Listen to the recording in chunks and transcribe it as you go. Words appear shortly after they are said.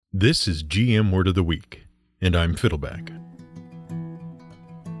This is GM Word of the Week, and I'm Fiddleback.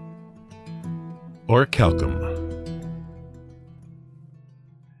 Orichalcum.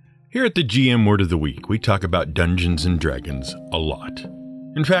 Here at the GM Word of the Week, we talk about Dungeons & Dragons a lot.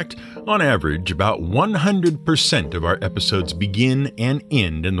 In fact, on average, about 100% of our episodes begin and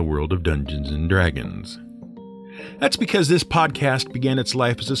end in the world of Dungeons & Dragons. That's because this podcast began its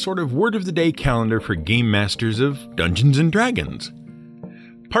life as a sort of word of the day calendar for game masters of Dungeons & Dragons.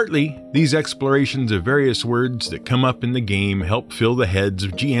 Partly, these explorations of various words that come up in the game help fill the heads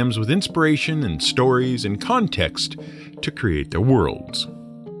of GMs with inspiration and stories and context to create their worlds.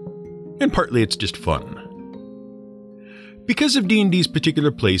 And partly it's just fun. Because of D&D's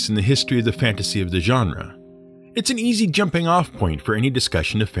particular place in the history of the fantasy of the genre, it's an easy jumping off point for any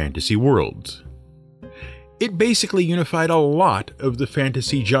discussion of fantasy worlds. It basically unified a lot of the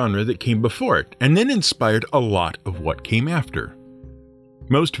fantasy genre that came before it, and then inspired a lot of what came after.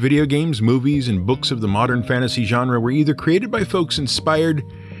 Most video games, movies, and books of the modern fantasy genre were either created by folks inspired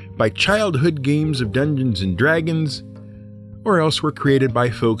by childhood games of Dungeons & Dragons, or else were created by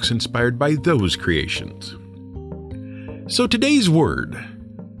folks inspired by those creations. So today's word,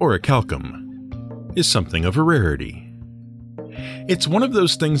 orichalcum, is something of a rarity. It's one of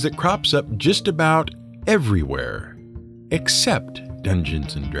those things that crops up just about everywhere, except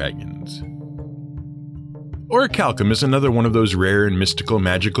Dungeons & Dragons. Orichalcum is another one of those rare and mystical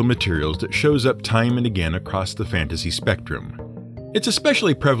magical materials that shows up time and again across the fantasy spectrum. It's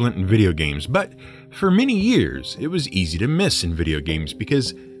especially prevalent in video games, but for many years it was easy to miss in video games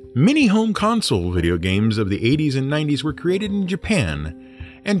because many home console video games of the 80s and 90s were created in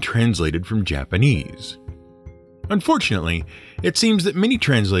Japan and translated from Japanese. Unfortunately, it seems that many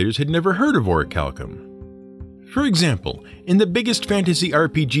translators had never heard of orichalcum. For example, in the biggest fantasy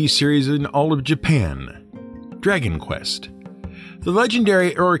RPG series in all of Japan, Dragon Quest, the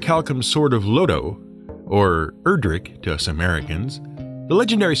legendary orichalcum sword of Lodo, or Erdrick to us Americans, the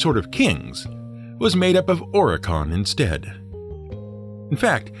legendary sword of kings, was made up of Oricon instead. In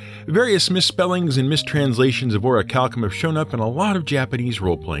fact, various misspellings and mistranslations of orichalcum have shown up in a lot of Japanese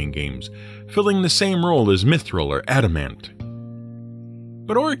role-playing games, filling the same role as Mithril or Adamant.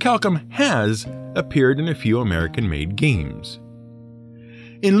 But orichalcum has appeared in a few American-made games.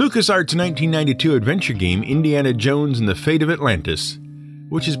 In LucasArts' 1992 adventure game Indiana Jones and the Fate of Atlantis,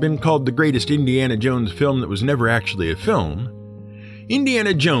 which has been called the greatest Indiana Jones film that was never actually a film,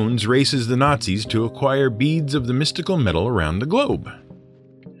 Indiana Jones races the Nazis to acquire beads of the mystical metal around the globe.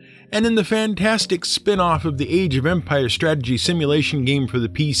 And in the fantastic spin-off of the Age of Empires strategy simulation game for the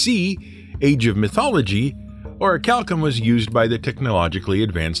PC, Age of Mythology, orichalcum was used by the technologically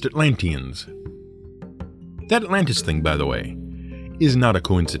advanced Atlanteans. That Atlantis thing, by the way, is not a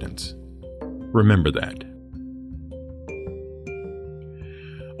coincidence. Remember that.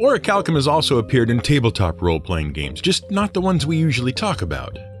 Orichalcum has also appeared in tabletop role-playing games, just not the ones we usually talk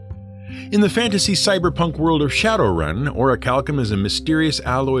about. In the fantasy cyberpunk world of Shadowrun, orichalcum is a mysterious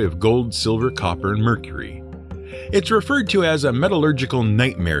alloy of gold, silver, copper, and mercury. It's referred to as a metallurgical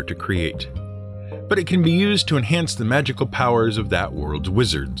nightmare to create, but it can be used to enhance the magical powers of that world's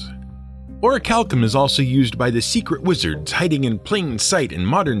wizards. Orichalcum is also used by the secret wizards hiding in plain sight in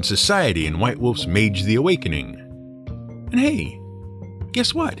modern society in White Wolf's Mage the Awakening. And hey,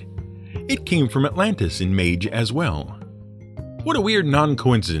 guess what? It came from Atlantis in Mage as well. What a weird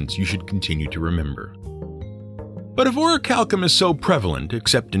non-coincidence you should continue to remember. But if orichalcum is so prevalent,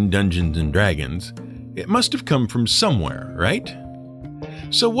 except in Dungeons & Dragons, it must have come from somewhere, right?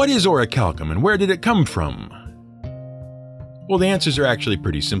 So what is orichalcum and where did it come from? Well, the answers are actually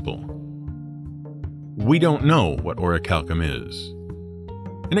pretty simple. We don't know what orichalcum is,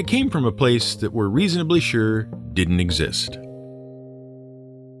 and it came from a place that we're reasonably sure didn't exist.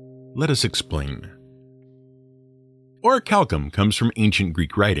 Let us explain. Orichalcum comes from ancient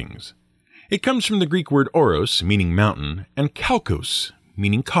Greek writings. It comes from the Greek word oros, meaning mountain, and chalkos,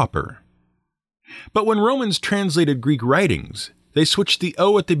 meaning copper. But when Romans translated Greek writings, they switched the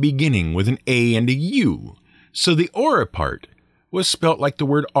O at the beginning with an A and a U, so the ora part was spelt like the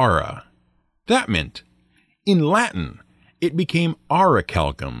word ara. That meant, in Latin, it became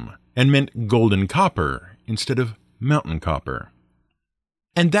aurichalcum and meant golden copper instead of mountain copper.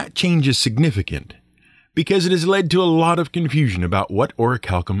 And that change is significant because it has led to a lot of confusion about what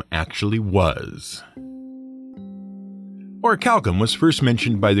orichalcum actually was. Orichalcum was first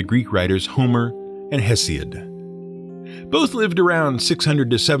mentioned by the Greek writers Homer and Hesiod. Both lived around 600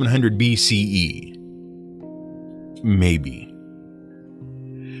 to 700 BCE. Maybe.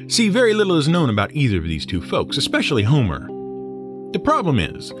 See, very little is known about either of these two folks, especially Homer. The problem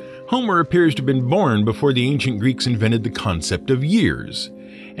is, Homer appears to have been born before the ancient Greeks invented the concept of years,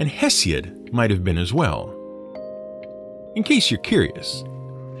 and Hesiod might have been as well. In case you're curious,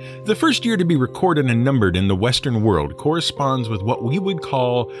 the first year to be recorded and numbered in the Western world corresponds with what we would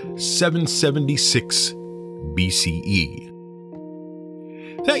call 776 BCE.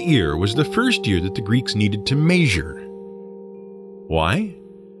 That year was the first year that the Greeks needed to measure. Why?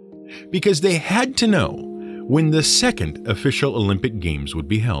 Because they had to know when the second official Olympic Games would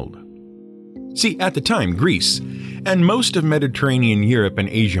be held. See, at the time, Greece, and most of Mediterranean Europe and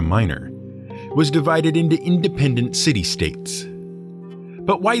Asia Minor, was divided into independent city-states.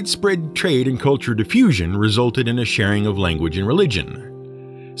 But widespread trade and culture diffusion resulted in a sharing of language and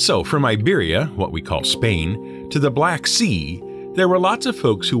religion. So, from Iberia, what we call Spain, to the Black Sea, there were lots of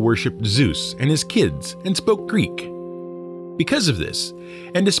folks who worshipped Zeus and his kids and spoke Greek. Because of this,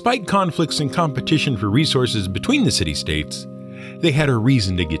 and despite conflicts and competition for resources between the city-states, they had a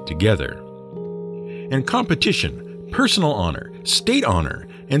reason to get together. And competition, personal honor, state honor,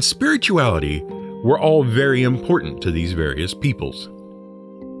 and spirituality were all very important to these various peoples.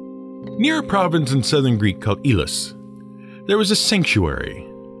 Near a province in southern Greece called Elis, there was a sanctuary,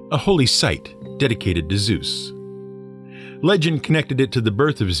 a holy site dedicated to Zeus. Legend connected it to the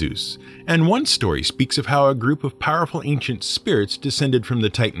birth of Zeus, and one story speaks of how a group of powerful ancient spirits descended from the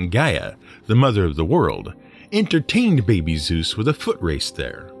Titan Gaia, the mother of the world, entertained baby Zeus with a foot race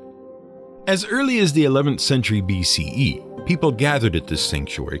there. As early as the 11th century BCE, people gathered at this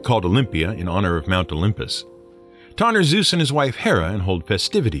sanctuary, called Olympia in honor of Mount Olympus, to honor Zeus and his wife Hera and hold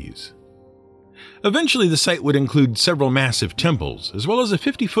festivities. Eventually, the site would include several massive temples, as well as a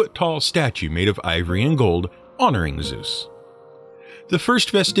 50-foot-tall statue made of ivory and gold honoring Zeus. The first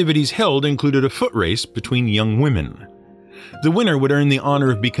festivities held included a foot race between young women. The winner would earn the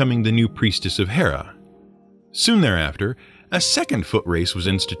honor of becoming the new priestess of Hera. Soon thereafter, a second foot race was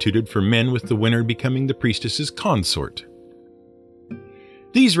instituted for men, with the winner becoming the priestess's consort.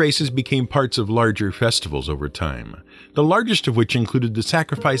 These races became parts of larger festivals over time, the largest of which included the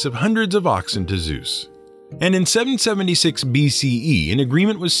sacrifice of hundreds of oxen to Zeus. And in 776 BCE, an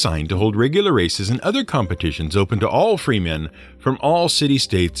agreement was signed to hold regular races and other competitions open to all free men from all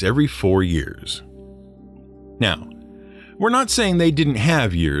city-states every 4 years. Now, we're not saying they didn't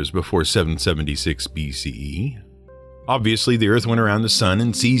have years before 776 BCE. Obviously, the Earth went around the sun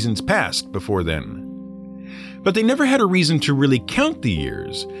and seasons passed before then. But they never had a reason to really count the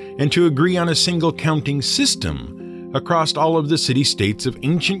years and to agree on a single counting system across all of the city-states of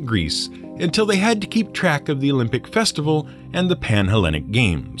ancient Greece until they had to keep track of the Olympic festival and the Pan-Hellenic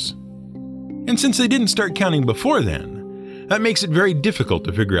Games. And since they didn't start counting before then, that makes it very difficult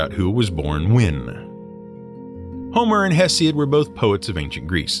to figure out who was born when. Homer and Hesiod were both poets of ancient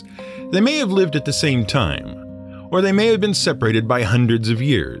Greece. They may have lived at the same time, or they may have been separated by hundreds of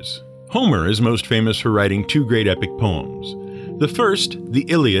years. Homer is most famous for writing 2 great epic poems. The first, the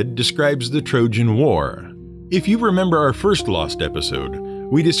Iliad, describes the Trojan War. If you remember our first Lost episode,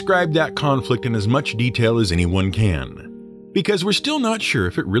 we described that conflict in as much detail as anyone can, because we're still not sure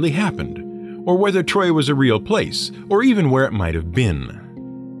if it really happened, or whether Troy was a real place, or even where it might have been.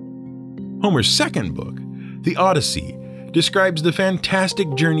 Homer's second book, the Odyssey, describes the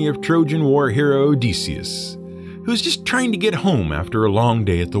fantastic journey of Trojan War hero Odysseus, who's just trying to get home after a long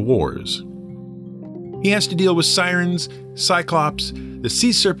day at the wars. He has to deal with sirens, Cyclops, the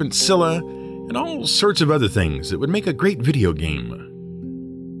sea serpent Scylla, and all sorts of other things that would make a great video game.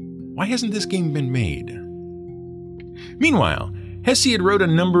 Why hasn't this game been made? Meanwhile, Hesiod wrote a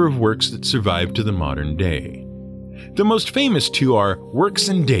number of works that survived to the modern day. The most famous 2 are Works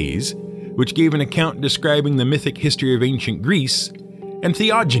and Days, which gave an account describing the mythic history of ancient Greece, and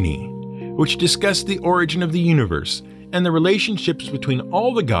Theogony, which discussed the origin of the universe and the relationships between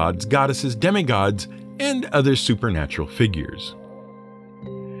all the gods, goddesses, demigods, and other supernatural figures.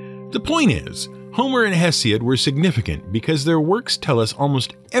 The point is, Homer and Hesiod were significant because their works tell us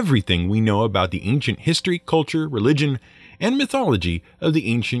almost everything we know about the ancient history, culture, religion, and mythology of the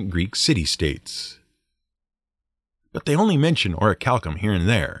ancient Greek city-states. But they only mention orichalcum here and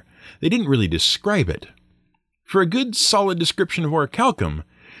there. They didn't really describe it. For a good, solid description of orichalcum,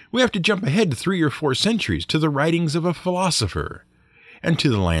 we have to jump ahead 3 or 4 centuries to the writings of a philosopher, and to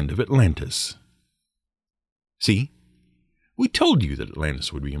the land of Atlantis. See? We told you that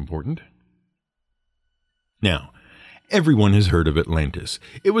Atlantis would be important. Now, everyone has heard of Atlantis.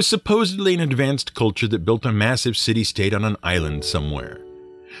 It was supposedly an advanced culture that built a massive city-state on an island somewhere.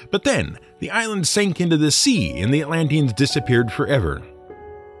 But then, the island sank into the sea and the Atlanteans disappeared forever.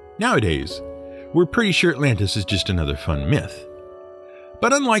 Nowadays, we're pretty sure Atlantis is just another fun myth.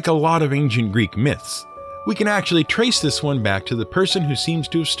 But unlike a lot of ancient Greek myths, we can actually trace this one back to the person who seems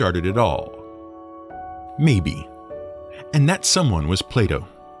to have started it all. Maybe. And that someone was Plato.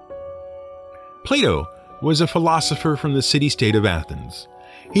 Plato was a philosopher from the city-state of Athens.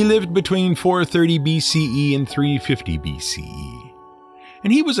 He lived between 430 BCE and 350 BCE.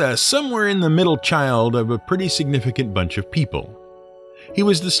 And he was a somewhere-in-the-middle child of a pretty significant bunch of people. He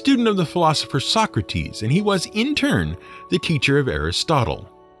was the student of the philosopher Socrates, and he was, in turn, the teacher of Aristotle.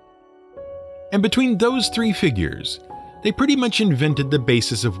 And between those three figures, they pretty much invented the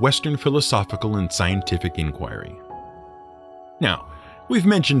basis of Western philosophical and scientific inquiry. Now, we've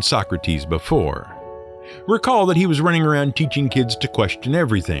mentioned Socrates before. Recall that he was running around teaching kids to question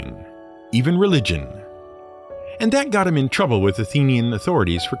everything, even religion. And that got him in trouble with Athenian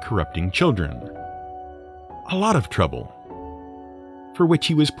authorities for corrupting children. A lot of trouble, for which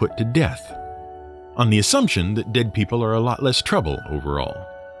he was put to death, on the assumption that dead people are a lot less trouble overall.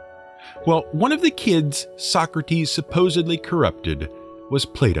 Well, one of the kids Socrates supposedly corrupted was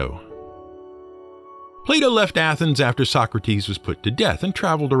Plato. Plato left Athens after Socrates was put to death and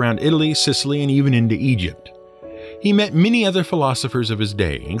traveled around Italy, Sicily, and even into Egypt. He met many other philosophers of his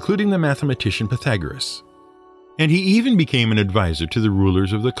day, including the mathematician Pythagoras. And he even became an advisor to the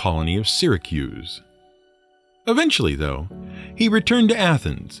rulers of the colony of Syracuse. Eventually, though, he returned to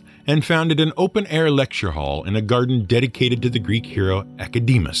Athens and founded an open-air lecture hall in a garden dedicated to the Greek hero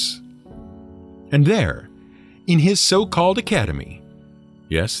Academus. And there, in his so-called academy,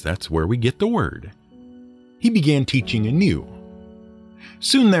 yes, that's where we get the word, he began teaching anew.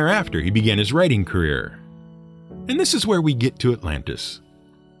 Soon thereafter, he began his writing career. And this is where we get to Atlantis.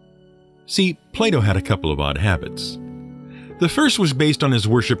 See, Plato had a couple of odd habits. The first was based on his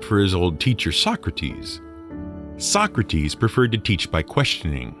worship for his old teacher Socrates. Socrates preferred to teach by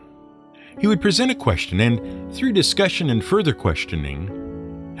questioning. He would present a question and, through discussion and further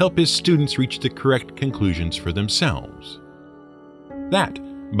questioning, help his students reach the correct conclusions for themselves. That,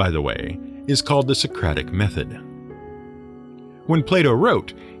 by the way, is called the Socratic method. When Plato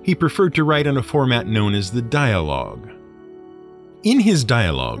wrote, he preferred to write in a format known as the dialogue. In his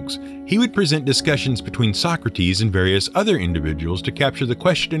dialogues, he would present discussions between Socrates and various other individuals to capture the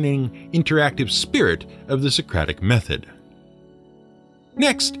questioning, interactive spirit of the Socratic method.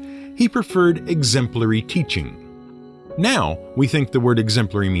 Next, he preferred exemplary teaching. Now, we think the word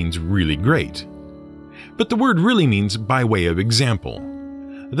exemplary means really great. But the word really means by way of example.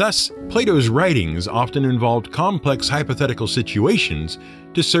 Thus, Plato's writings often involved complex hypothetical situations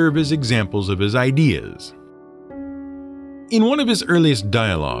to serve as examples of his ideas. In one of his earliest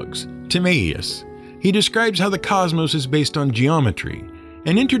dialogues, Timaeus, he describes how the cosmos is based on geometry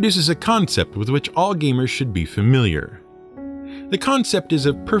and introduces a concept with which all gamers should be familiar. The concept is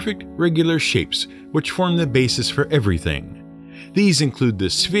of perfect, regular shapes which form the basis for everything. These include the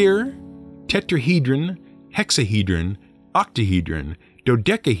sphere, tetrahedron, hexahedron, octahedron,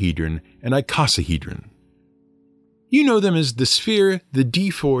 dodecahedron, and icosahedron. You know them as the sphere, the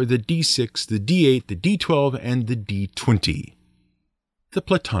D4, the D6, the D8, the D12, and the D20. The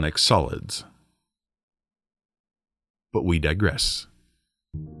Platonic solids. But we digress.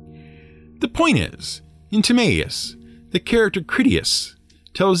 The point is, in Timaeus, the character Critias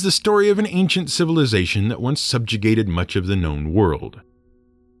tells the story of an ancient civilization that once subjugated much of the known world.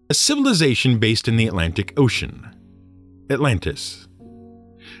 A civilization based in the Atlantic Ocean. Atlantis.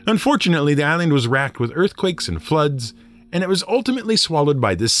 Unfortunately, the island was racked with earthquakes and floods, and it was ultimately swallowed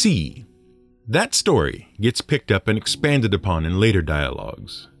by the sea. That story gets picked up and expanded upon in later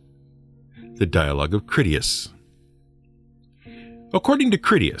dialogues. The Dialogue of Critias. According to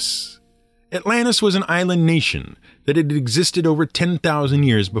Critias, Atlantis was an island nation that had existed over 10,000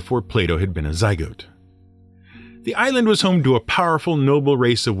 years before Plato had been a zygote. The island was home to a powerful, noble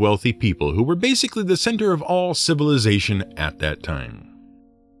race of wealthy people who were basically the center of all civilization at that time.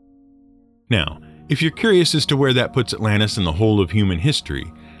 Now, if you're curious as to where that puts Atlantis in the whole of human history,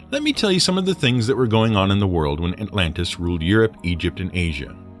 let me tell you some of the things that were going on in the world when Atlantis ruled Europe, Egypt, and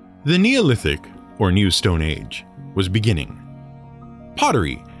Asia. The Neolithic, or New Stone Age, was beginning.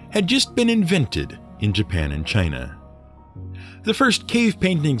 Pottery had just been invented in Japan and China. The first cave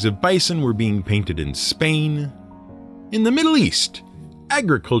paintings of bison were being painted in Spain. In the Middle East,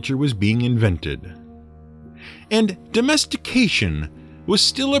 agriculture was being invented. And domestication was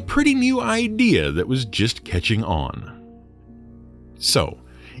still a pretty new idea that was just catching on. So,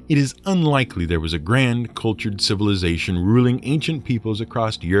 it is unlikely there was a grand, cultured civilization ruling ancient peoples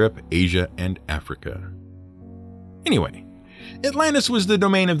across Europe, Asia, and Africa. Anyway, Atlantis was the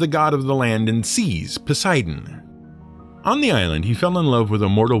domain of the god of the land and seas, Poseidon. On the island, he fell in love with a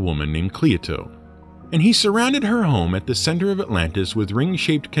mortal woman named Cleito, and he surrounded her home at the center of Atlantis with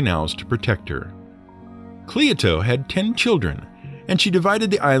ring-shaped canals to protect her. Cleito had 10 children, and she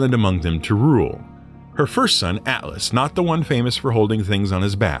divided the island among them to rule. Her first son, Atlas, not the one famous for holding things on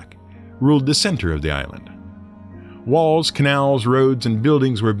his back, ruled the center of the island. Walls, canals, roads, and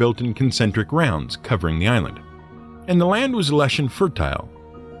buildings were built in concentric rounds covering the island, and the land was lush and fertile.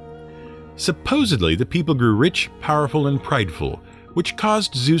 Supposedly, the people grew rich, powerful, and prideful, which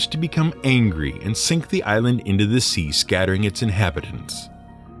caused Zeus to become angry and sink the island into the sea, scattering its inhabitants,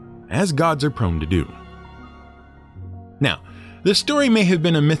 as gods are prone to do. Now, the story may have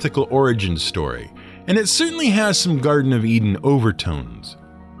been a mythical origin story, and it certainly has some Garden of Eden overtones.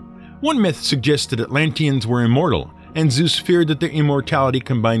 One myth suggests that Atlanteans were immortal, and Zeus feared that their immortality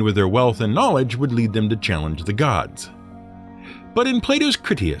combined with their wealth and knowledge would lead them to challenge the gods. But in Plato's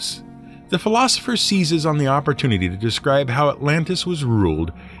Critias, the philosopher seizes on the opportunity to describe how Atlantis was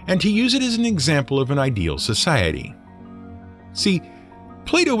ruled and to use it as an example of an ideal society. See,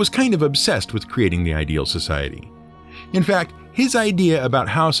 Plato was kind of obsessed with creating the ideal society. In fact, his idea about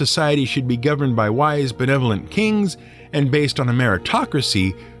how society should be governed by wise, benevolent kings and based on a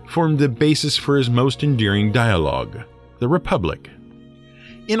meritocracy formed the basis for his most enduring dialogue, the Republic.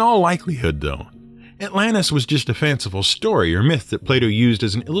 In all likelihood, though, Atlantis was just a fanciful story or myth that Plato used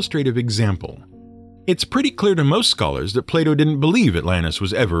as an illustrative example. It's pretty clear to most scholars that Plato didn't believe Atlantis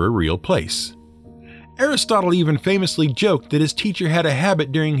was ever a real place. Aristotle even famously joked that his teacher had a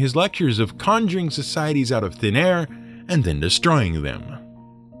habit during his lectures of conjuring societies out of thin air and then destroying them.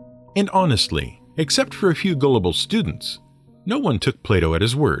 And honestly, except for a few gullible students, no one took Plato at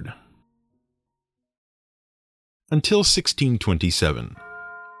his word. Until 1627.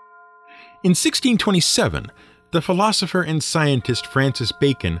 In 1627, the philosopher and scientist Francis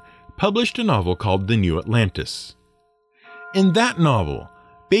Bacon published a novel called The New Atlantis. In that novel,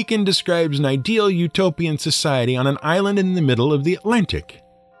 Bacon describes an ideal utopian society on an island in the middle of the Atlantic,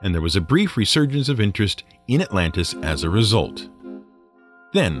 and there was a brief resurgence of interest in Atlantis as a result.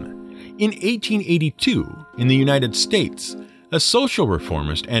 Then, in 1882, in the United States, a social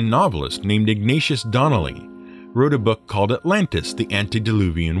reformist and novelist named Ignatius Donnelly wrote a book called Atlantis, the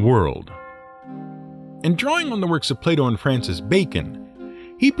Antediluvian World. And drawing on the works of Plato and Francis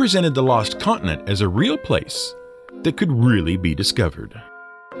Bacon, he presented the lost continent as a real place that could really be discovered.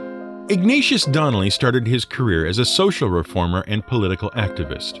 Ignatius Donnelly started his career as a social reformer and political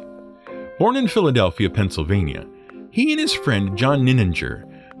activist. Born in Philadelphia, Pennsylvania, he and his friend John Nininger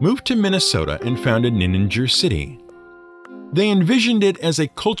moved to Minnesota and founded Nininger City. They envisioned it as a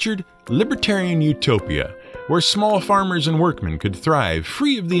cultured, libertarian utopia where small farmers and workmen could thrive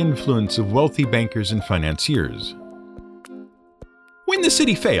free of the influence of wealthy bankers and financiers. When the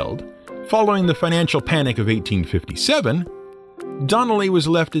city failed, following the financial panic of 1857, Donnelly was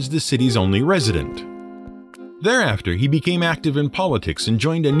left as the city's only resident. Thereafter, he became active in politics and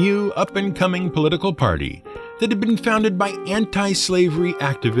joined a new, up-and-coming political party that had been founded by anti-slavery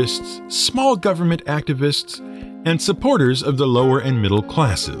activists, small government activists, and supporters of the lower and middle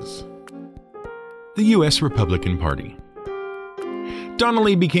classes. The U.S. Republican Party.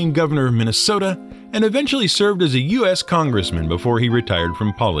 Donnelly became governor of Minnesota and eventually served as a U.S. congressman before he retired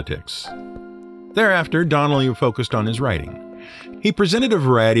from politics. Thereafter, Donnelly focused on his writing. He presented a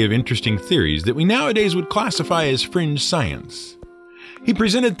variety of interesting theories that we nowadays would classify as fringe science. He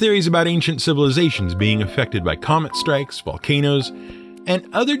presented theories about ancient civilizations being affected by comet strikes, volcanoes, and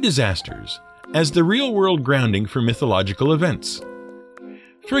other disasters as the real-world grounding for mythological events.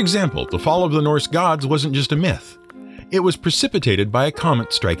 For example, the fall of the Norse gods wasn't just a myth. It was precipitated by a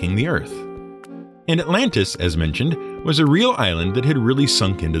comet striking the Earth. And Atlantis, as mentioned, was a real island that had really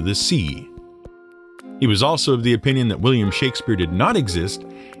sunk into the sea. He was also of the opinion that William Shakespeare did not exist,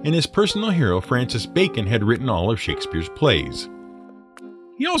 and his personal hero Francis Bacon had written all of Shakespeare's plays.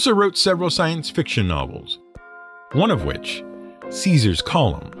 He also wrote several science fiction novels, one of which, Caesar's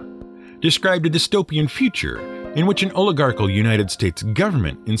Column, described a dystopian future in which an oligarchical United States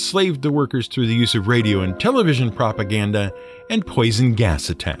government enslaved the workers through the use of radio and television propaganda and poison gas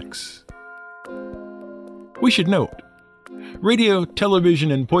attacks. We should note, radio,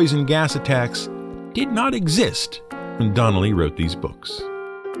 television, and poison gas attacks did not exist when Donnelly wrote these books.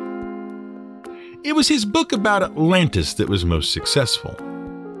 It was his book about Atlantis that was most successful.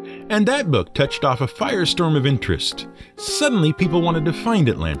 And that book touched off a firestorm of interest. Suddenly, people wanted to find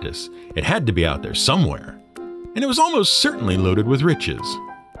Atlantis. It had to be out there somewhere. And it was almost certainly loaded with riches.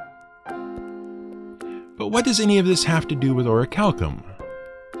 But what does any of this have to do with orichalcum?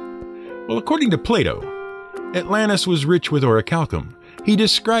 Well, according to Plato, Atlantis was rich with orichalcum. He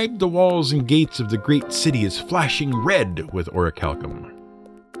described the walls and gates of the great city as flashing red with orichalcum.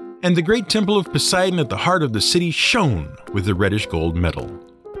 And the great temple of Poseidon at the heart of the city shone with the reddish gold metal.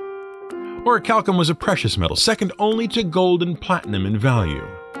 Orichalcum was a precious metal, second only to gold and platinum in value.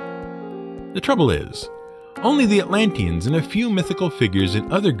 The trouble is, Only the Atlanteans and a few mythical figures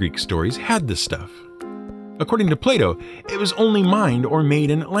in other Greek stories had this stuff. According to Plato, it was only mined or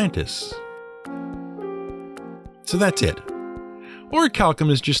made in Atlantis. So that's it. Orichalcum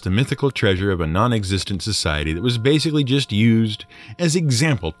is just a mythical treasure of a non-existent society that was basically just used as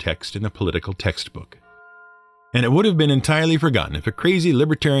example text in a political textbook. And it would have been entirely forgotten if a crazy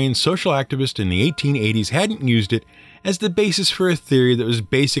libertarian social activist in the 1880s hadn't used it as the basis for a theory that was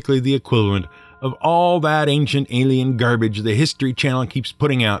basically the equivalent of all that ancient alien garbage the History Channel keeps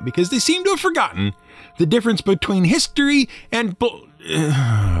putting out because they seem to have forgotten the difference between history and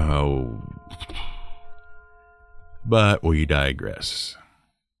But we digress.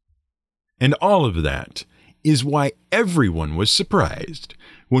 And all of that is why everyone was surprised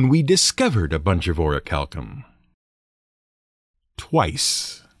when we discovered a bunch of orichalcum.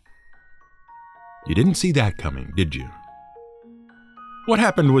 Twice. You didn't see that coming, did you? What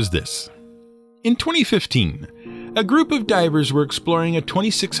happened was this. In 2015, a group of divers were exploring a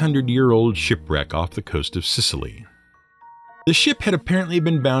 2,600-year-old shipwreck off the coast of Sicily. The ship had apparently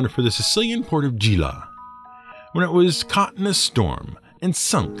been bound for the Sicilian port of Gela, when it was caught in a storm and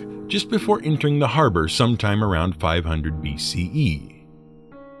sunk just before entering the harbor sometime around 500 BCE.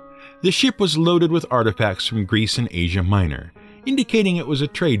 The ship was loaded with artifacts from Greece and Asia Minor, indicating it was a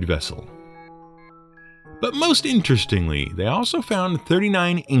trade vessel. But most interestingly, they also found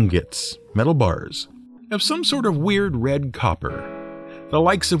 39 ingots, metal bars, of some sort of weird red copper, the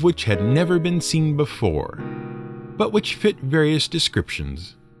likes of which had never been seen before, but which fit various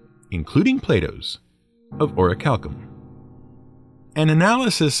descriptions, including Plato's, of orichalcum. An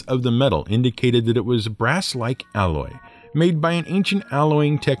analysis of the metal indicated that it was brass-like alloy made by an ancient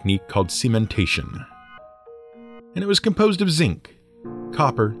alloying technique called cementation. And it was composed of zinc,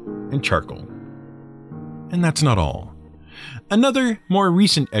 copper, and charcoal. And that's not all. Another, more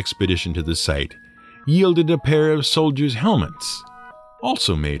recent expedition to the site yielded a pair of soldiers' helmets,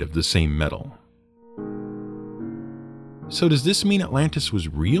 also made of the same metal. So does this mean Atlantis was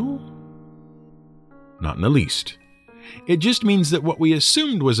real? Not in the least. It just means that what we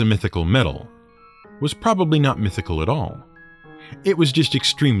assumed was a mythical metal was probably not mythical at all. It was just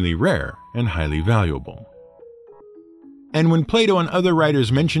extremely rare and highly valuable. And when Plato and other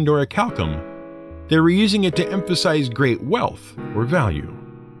writers mentioned orichalcum, they were using it to emphasize great wealth or value.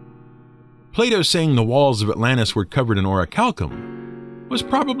 Plato saying the walls of Atlantis were covered in orichalcum was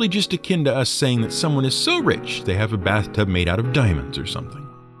probably just akin to us saying that someone is so rich they have a bathtub made out of diamonds or something.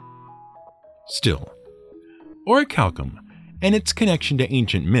 Still, orichalcum and its connection to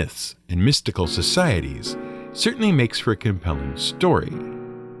ancient myths and mystical societies certainly makes for a compelling story.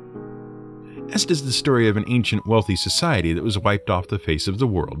 As does the story of an ancient wealthy society that was wiped off the face of the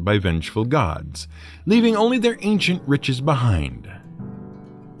world by vengeful gods, leaving only their ancient riches behind,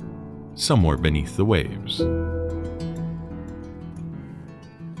 somewhere beneath the waves.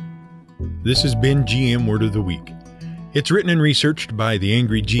 This has been GM Word of the Week. It's written and researched by The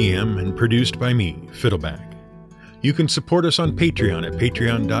Angry GM and produced by me, Fiddleback. You can support us on Patreon at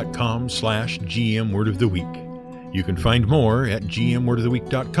patreon.com/GMWordOfTheWeek. You can find more at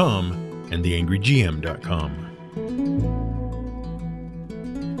gmwordoftheweek.com and theangrygm.com.